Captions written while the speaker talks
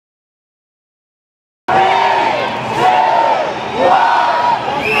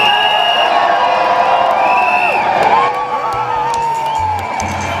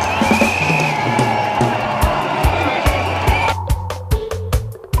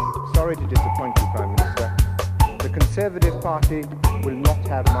sorry to disappoint you, Prime Minister. The Conservative Party will not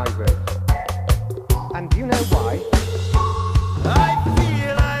have my vote. And do you know why? I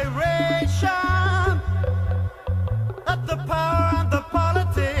feel iration at the power and the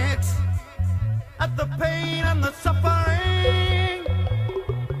politics, at the pain and the suffering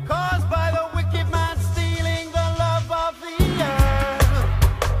caused by the wicked man stealing the love of the earth.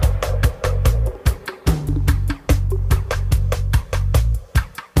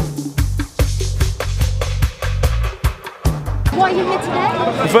 Why are you here today?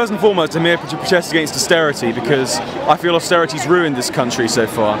 Well, first and foremost, I'm here to protest against austerity because I feel austerity's ruined this country so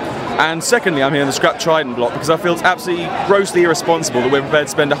far. And secondly, I'm here in the Scrap Trident block because I feel it's absolutely grossly irresponsible that we're prepared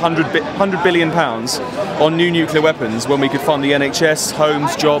to spend £100 billion on new nuclear weapons when we could fund the NHS,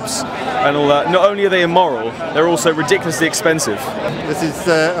 homes, jobs and all that. Not only are they immoral, they're also ridiculously expensive. This is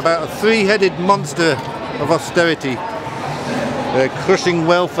about a three-headed monster of austerity. Crushing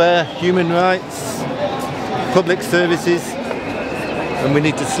welfare, human rights, public services, and we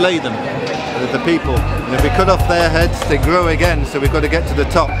need to slay them, the people. And if we cut off their heads, they grow again, so we've got to get to the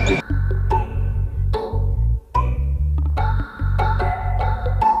top.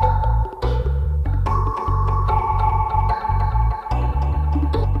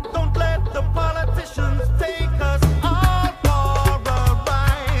 Don't let the politicians take us all for a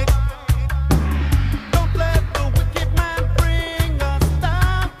ride. Don't let the wicked man bring us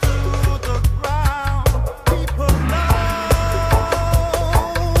down to the ground. People know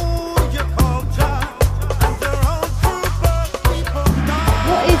your culture and their own group of people know.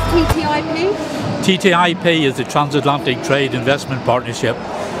 What is TTIP? TTIP is the Transatlantic Trade Investment Partnership,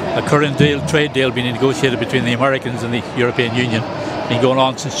 a current trade deal being negotiated between the Americans and the European Union, been going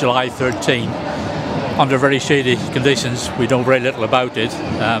on since July 13. Under very shady conditions, we know very little about it.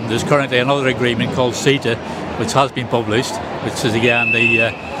 There's currently another agreement called CETA, which has been published, which is again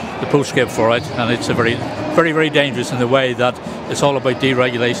the postscript for it, and it's a very dangerous in the way that it's all about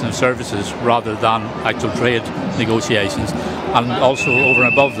deregulation of services rather than actual trade negotiations. And also over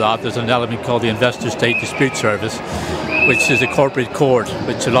and above that, there's an element called the Investor State Dispute Service, which is a corporate court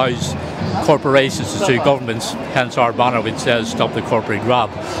which allows corporations to sue governments, hence our banner which says stop the corporate grab.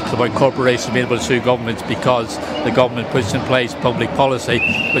 It's about corporations being able to sue governments because the government puts in place public policy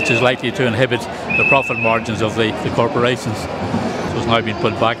which is likely to inhibit the profit margins of the corporations. So it's now been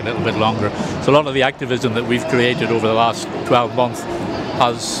put back a little bit longer. So a lot of the activism that we've created over the last 12 months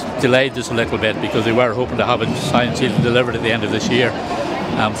has delayed this a little bit because we were hoping to have it signed, sealed and delivered at the end of this year.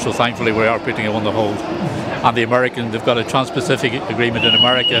 So thankfully we are putting it on the hold. And the American, they've got a Trans-Pacific agreement in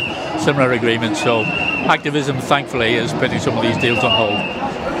America, similar agreement, so activism thankfully is putting some of these deals on hold.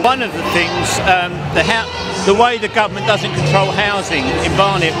 One of the things, the way the government doesn't control housing in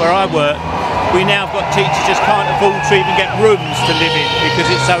Barnet where I work, we now have got teachers just can't afford to even get rooms to live in because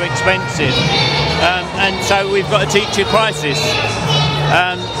it's so expensive. And so we've got a teacher crisis.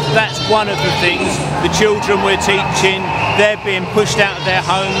 That's one of the things. The children we're teaching, they're being pushed out of their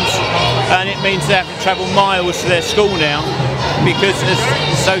homes and it means they have to travel miles to their school now because the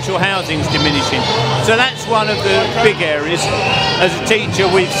social housing is diminishing. So that's one of the big areas. As a teacher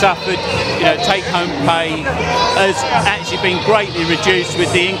we've suffered, take-home pay has actually been greatly reduced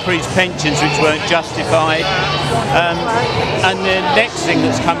with the increased pensions which weren't justified. And the next thing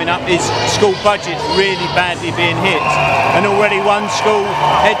that's coming up is school budgets really badly being hit. And already one school,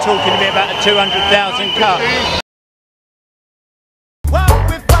 they're talking to me about a 200,000 cut.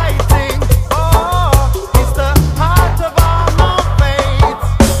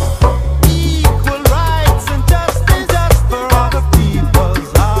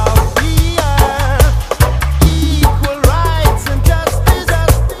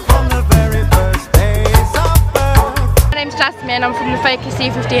 And I'm from the Focus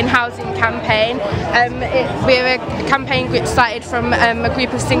C15 Housing Campaign. We're a campaign group started from a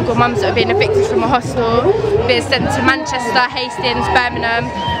group of single mums that have been evicted from a hostel, been sent to Manchester, Hastings, Birmingham,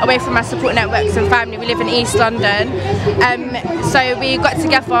 away from our support networks and family. We live in East London. So we got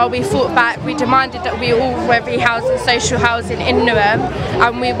together, we fought back, we demanded that we all were rehoused in social housing in Newham,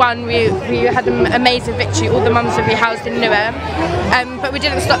 and we won. We had an amazing victory, all the mums were rehoused in Newham. But we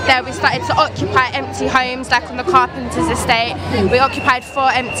didn't stop there, we started to occupy empty homes like on the Carpenter's estate. We occupied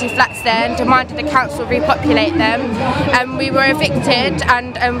 4 empty flats there and demanded the council repopulate them. We were evicted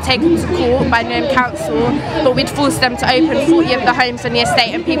and taken to court by Newham Council, but we'd forced them to open 40 of the homes on the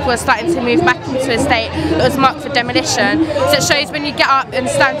estate and people were starting to move back into an estate that was marked for demolition. So it shows when you get up and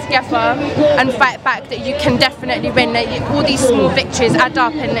stand together and fight back that you can definitely win. All these small victories add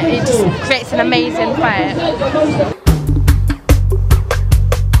up and it just creates an amazing fight.